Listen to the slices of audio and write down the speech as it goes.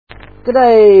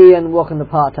G'day and welcome to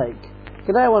Partake.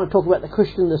 Today I want to talk about the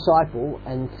Christian disciple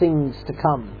and things to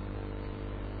come.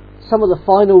 Some of the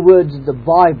final words of the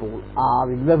Bible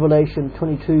are in Revelation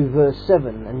 22 verse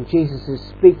 7, and Jesus is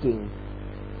speaking,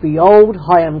 "Behold,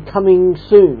 I am coming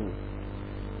soon,"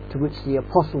 to which the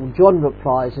Apostle John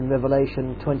replies in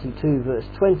Revelation 22 verse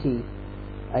 20,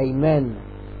 "Amen,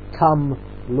 come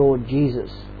Lord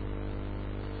Jesus."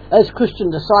 As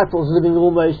Christian disciples living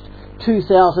almost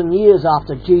 2,000 years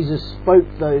after Jesus spoke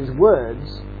those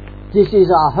words, this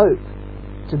is our hope,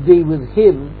 to be with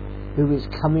Him who is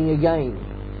coming again.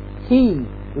 He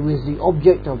who is the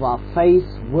object of our faith,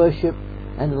 worship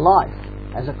and life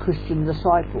as a Christian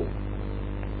disciple.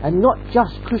 And not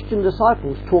just Christian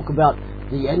disciples talk about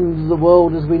the end of the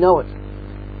world as we know it.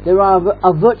 There are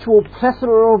a virtual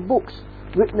plethora of books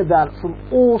written about it from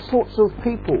all sorts of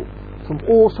people, from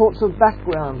all sorts of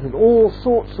backgrounds, with all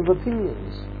sorts of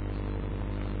opinions.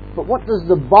 But what does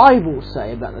the Bible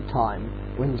say about the time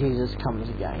when Jesus comes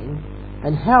again?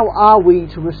 And how are we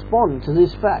to respond to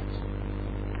this fact?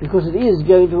 Because it is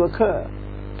going to occur.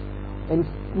 And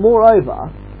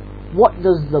moreover, what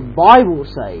does the Bible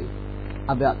say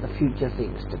about the future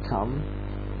things to come,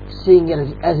 seeing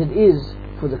it as it is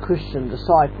for the Christian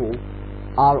disciple,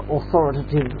 our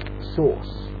authoritative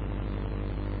source?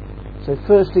 So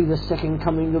firstly, the second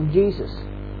coming of Jesus.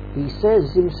 He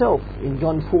says himself in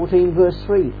John 14 verse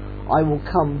 3, "I will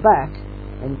come back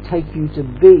and take you to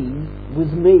be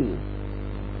with me."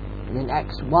 And in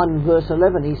Acts 1 verse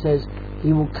 11 he says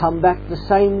he will come back the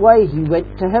same way he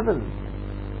went to heaven.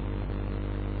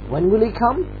 When will he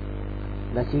come?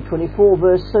 Matthew 24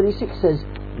 verse 36 says,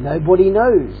 "Nobody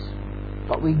knows,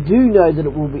 but we do know that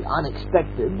it will be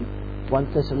unexpected." 1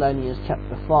 Thessalonians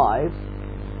chapter 5.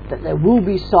 That there will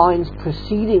be signs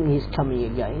preceding his coming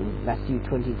again, Matthew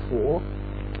 24.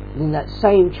 And in that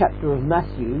same chapter of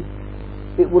Matthew,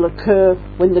 it will occur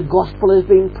when the gospel is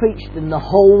being preached in the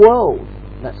whole world.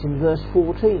 That's in verse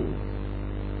 14.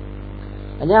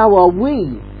 And how are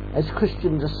we, as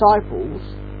Christian disciples,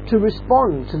 to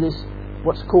respond to this,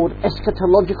 what's called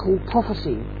eschatological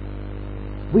prophecy?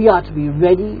 We are to be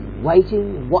ready,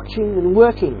 waiting, watching and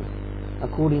working,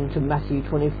 according to Matthew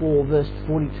 24 verse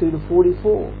 42 to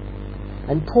 44.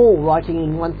 And Paul, writing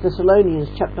in 1 Thessalonians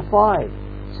chapter 5,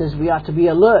 says we are to be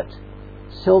alert,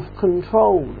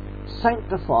 self-controlled,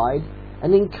 sanctified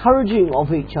and encouraging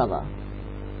of each other.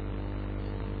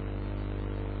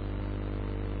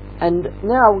 And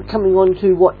now coming on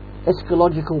to what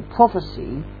eschatological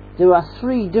prophecy, there are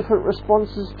three different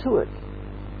responses to it.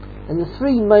 And the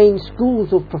three main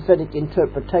schools of prophetic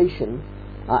interpretation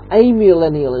are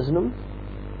amillennialism,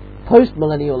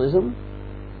 postmillennialism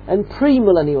and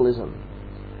premillennialism.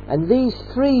 And these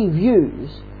three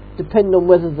views depend on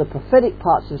whether the prophetic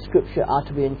parts of Scripture are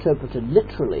to be interpreted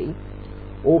literally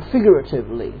or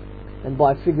figuratively. And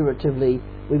by figuratively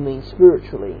we mean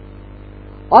spiritually.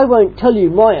 I won't tell you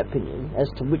my opinion as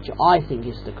to which I think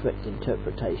is the correct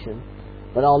interpretation,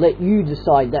 but I'll let you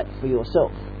decide that for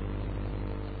yourself.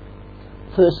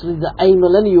 Firstly, the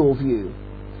amillennial view.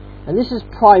 And this is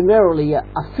primarily a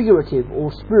figurative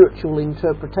or spiritual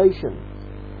interpretation.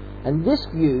 And this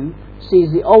view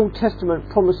sees the Old Testament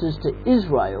promises to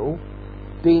Israel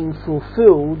being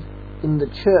fulfilled in the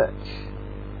church.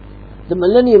 The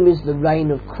millennium is the reign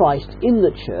of Christ in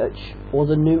the church, or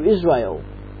the new Israel.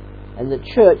 And the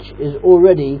church is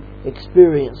already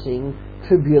experiencing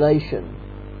tribulation.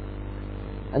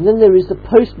 And then there is the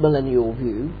postmillennial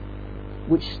view,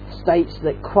 which states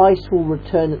that Christ will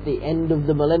return at the end of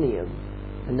the millennium,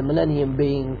 and the millennium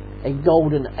being a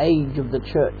golden age of the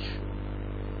church.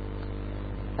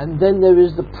 And then there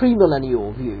is the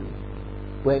premillennial view,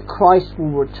 where Christ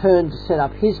will return to set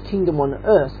up his kingdom on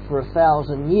earth for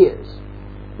 1,000 years,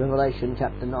 Revelation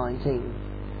chapter 19.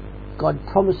 God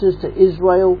promises to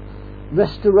Israel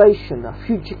restoration, a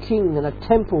future king and a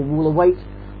temple will await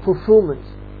fulfillment.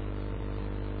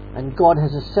 And God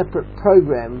has a separate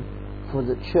program for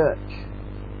the church.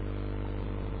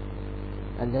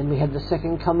 And then we have the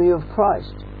second coming of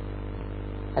Christ.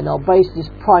 And I'll base this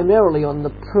primarily on the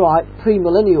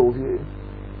premillennial view,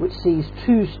 which sees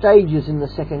two stages in the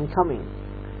second coming.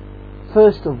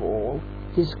 First of all,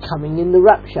 his coming in the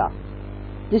rapture.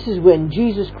 This is when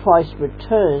Jesus Christ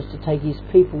returns to take his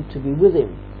people to be with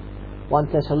him.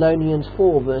 1 Thessalonians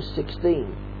 4 verse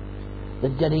 16. The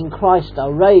dead in Christ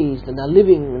are raised and are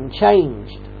living and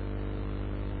changed.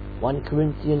 1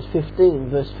 Corinthians 15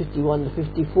 verse 51 to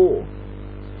 54.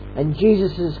 And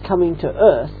Jesus is coming to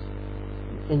earth.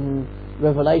 In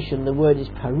Revelation the word is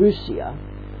parousia.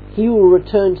 He will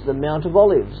return to the Mount of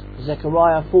Olives,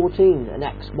 Zechariah 14 and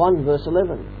Acts 1 verse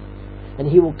 11. and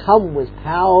he will come with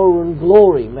power and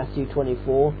glory, Matthew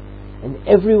 24, and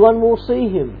everyone will see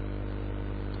him.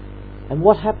 And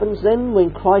what happens then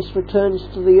when Christ returns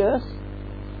to the earth?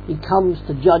 He comes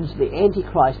to judge the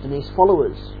Antichrist and his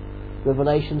followers,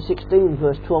 Revelation 16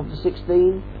 verse 12 to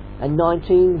 16 and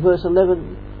 19 verse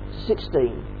 11 to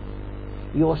 16.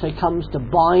 He also comes to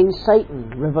bind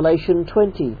Satan, Revelation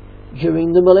 20,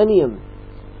 during the millennium.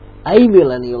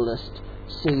 Amillennialists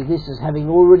see this as having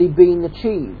already been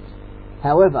achieved.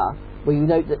 However, we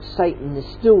note that Satan is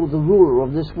still the ruler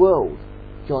of this world,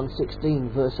 John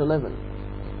 16 verse 11.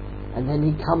 And then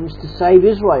he comes to save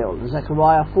Israel,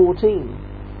 Zechariah 14.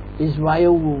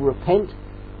 Israel will repent,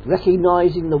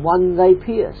 recognizing the one they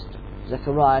pierced,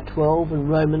 Zechariah 12 and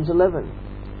Romans 11.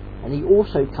 And he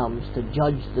also comes to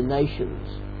judge the nations,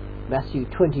 Matthew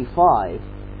 25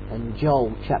 and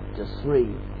Joel chapter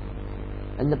 3.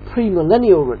 And the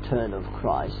premillennial return of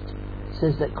Christ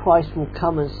says that Christ will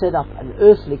come and set up an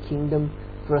earthly kingdom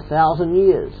for 1,000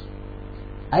 years.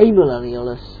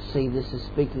 Amillennialists see this as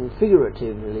speaking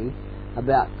figuratively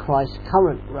about Christ's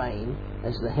current reign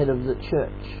as the head of the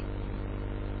church.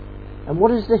 And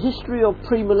what is the history of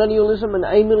premillennialism and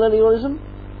amillennialism?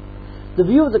 The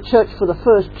view of the church for the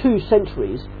first 2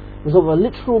 centuries was of a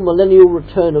literal millennial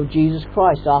return of Jesus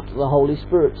Christ after the Holy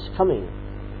Spirit's coming.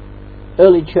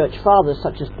 Early church fathers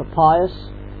such as Papias,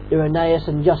 Irenaeus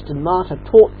and Justin Martyr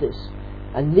taught this,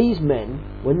 and these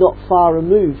men were not far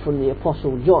removed from the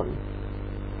Apostle John.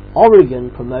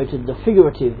 Origen promoted the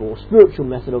figurative or spiritual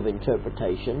method of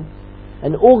interpretation,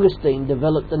 and Augustine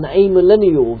developed an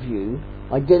amillennial view,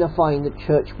 identifying the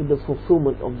church with the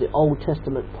fulfillment of the Old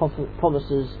Testament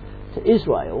promises to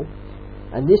Israel,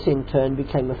 and this in turn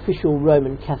became official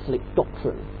Roman Catholic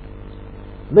doctrine.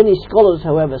 Many scholars,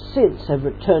 however, since have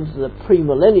returned to the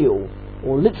premillennial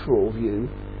or literal view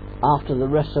after the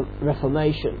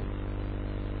Reformation.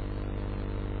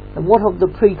 And what of the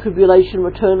pre-tribulation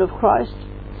return of Christ?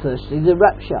 Firstly, the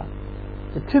rapture.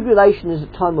 The tribulation is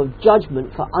a time of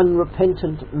judgment for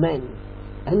unrepentant men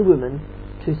and women,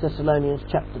 2 Thessalonians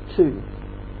chapter 2.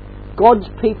 God's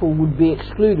people would be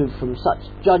excluded from such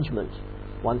judgment,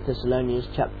 1 Thessalonians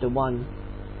chapter 1.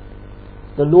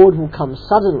 The Lord will come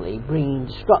suddenly, bringing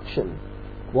destruction,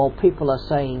 while people are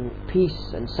saying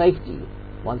peace and safety,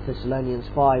 1 Thessalonians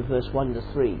 5 verse 1 to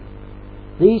 3.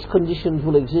 These conditions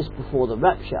will exist before the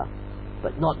rapture,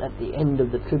 but not at the end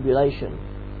of the tribulation.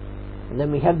 And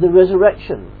then we have the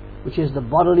resurrection, which is the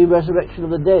bodily resurrection of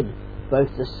the dead, both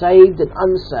the saved and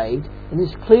unsaved, and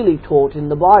is clearly taught in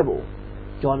the Bible,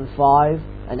 John 5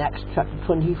 and Acts chapter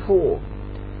 24.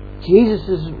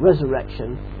 Jesus'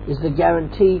 resurrection is the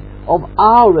guarantee of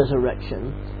our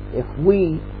resurrection if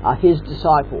we are his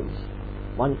disciples,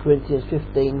 1 Corinthians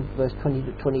 15 verse 20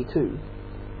 to 22.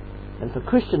 And for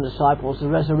Christian disciples, the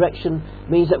resurrection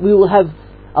means that we will have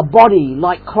a body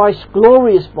like Christ's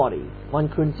glorious body, 1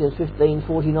 Corinthians 15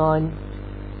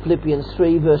 49, Philippians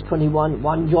 3 verse 21,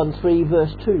 1 John 3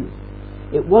 verse 2.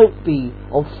 It won't be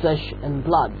of flesh and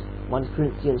blood, 1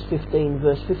 Corinthians 15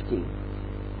 verse 50,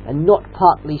 and not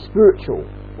partly spiritual,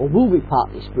 or will be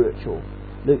partly spiritual,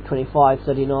 Luke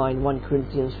 25:39, 1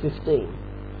 Corinthians 15.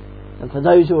 And for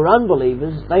those who are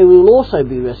unbelievers, they will also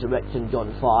be resurrected in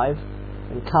John 5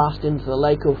 and cast into the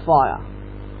lake of fire.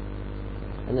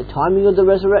 And the timing of the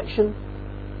resurrection?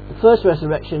 The first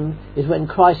resurrection is when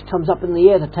Christ comes up in the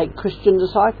air to take Christian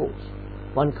disciples,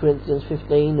 1 Corinthians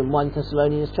 15 and 1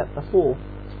 Thessalonians chapter 4.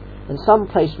 And some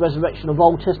place resurrection of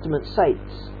Old Testament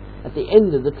saints at the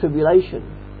end of the tribulation.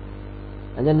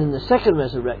 And then in the second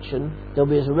resurrection, there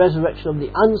will be a resurrection of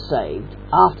the unsaved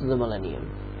after the millennium,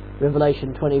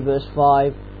 Revelation 20 verse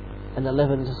 5 and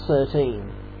 11 to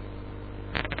 13.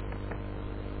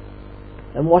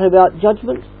 And what about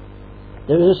judgment?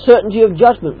 There is a certainty of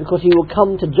judgment because he will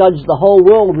come to judge the whole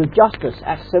world with justice,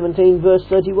 Acts 17 verse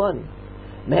 31.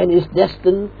 Man is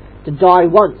destined to die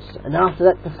once, and after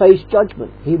that to face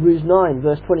judgment, Hebrews 9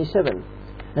 verse 27.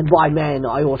 And by man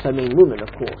I also mean woman,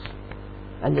 of course.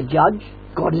 And the judge?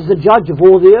 God is the judge of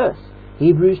all the earth,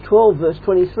 Hebrews 12 verse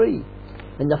 23.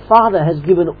 And the Father has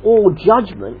given all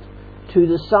judgment to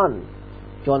the Son,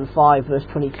 John 5 verse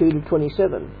 22 to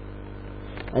 27.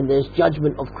 And there's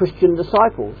judgment of Christian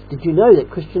disciples. Did you know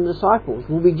that Christian disciples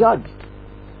will be judged?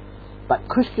 But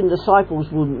Christian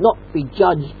disciples will not be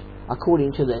judged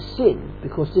according to their sin,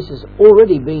 because this is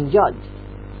already being judged.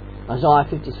 Isaiah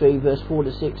 53 verse 4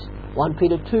 to 6, 1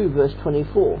 Peter 2 verse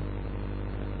 24.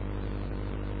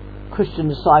 Christian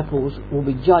disciples will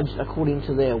be judged according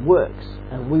to their works,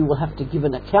 and we will have to give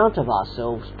an account of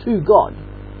ourselves to God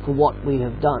for what we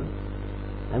have done.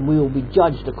 And we will be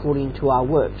judged according to our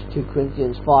works, 2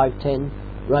 Corinthians 5:10,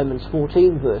 Romans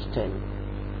 14 verse 10.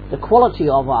 The quality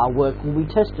of our work will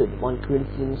be tested, 1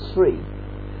 Corinthians 3.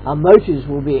 Our motives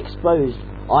will be exposed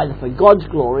either for God's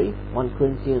glory, 1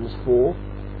 Corinthians 4,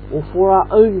 or for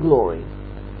our own glory.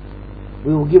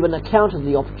 We will give an account of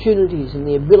the opportunities and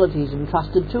the abilities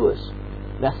entrusted to us,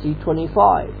 Matthew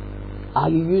 25. Are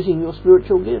you using your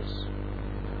spiritual gifts?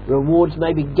 Rewards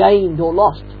may be gained or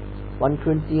lost, 1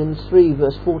 Corinthians 3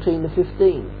 verse 14 to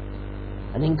 15.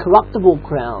 An incorruptible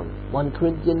crown, 1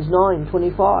 Corinthians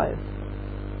 9:25.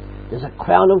 There's a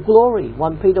crown of glory,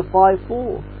 1 Peter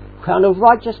 5:4. Crown of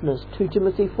righteousness, 2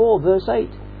 Timothy 4 verse 8.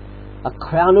 A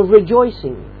crown of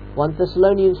rejoicing, 1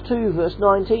 Thessalonians 2 verse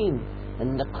 19.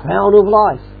 And the crown of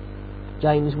life,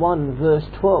 James 1 verse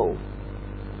 12.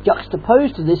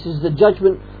 Juxtaposed to this is the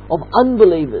judgment of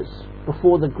unbelievers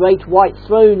before the great white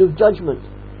throne of judgment,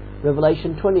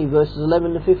 Revelation 20 verses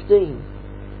 11 to 15.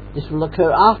 This will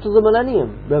occur after the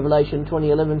millennium, Revelation 20,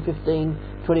 11, 15,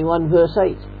 21 verse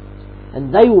 8.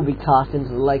 And they will be cast into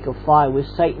the lake of fire with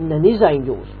Satan and his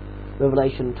angels,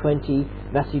 Revelation 20,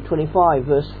 Matthew 25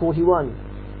 verse 41.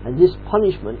 And this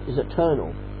punishment is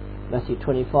eternal, Matthew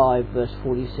 25 verse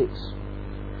 46.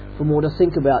 For more to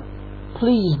think about,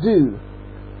 please do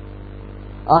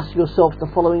ask yourself the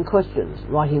following questions,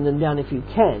 writing them down if you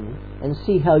can, and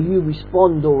see how you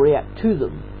respond or react to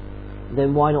them.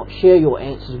 Then why not share your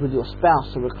answers with your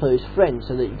spouse or a close friend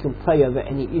so that you can pray over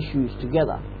any issues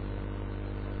together.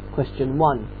 Question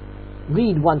 1.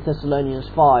 Read 1 Thessalonians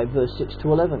 5 verse 6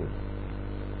 to 11.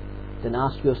 Then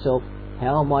ask yourself,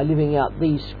 how am I living out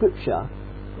these scripture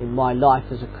in my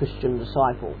life as a Christian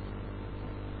disciple?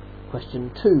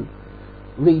 Question 2.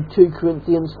 Read 2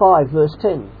 Corinthians 5 verse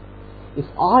 10. If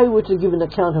I were to give an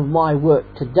account of my work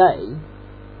today,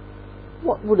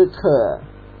 what would occur?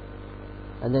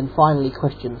 And then finally,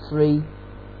 question 3.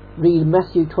 Read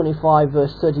Matthew 25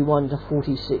 verse 31 to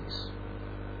 46.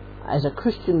 As a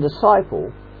Christian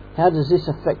disciple, how does this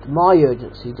affect my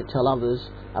urgency to tell others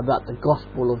about the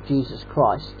gospel of Jesus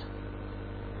Christ?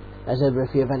 As ever,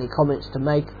 if you have any comments to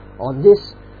make on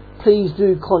this, please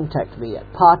do contact me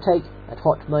at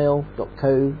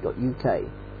partake@hotmail.co.uk.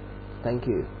 Thank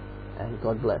you, and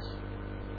God bless.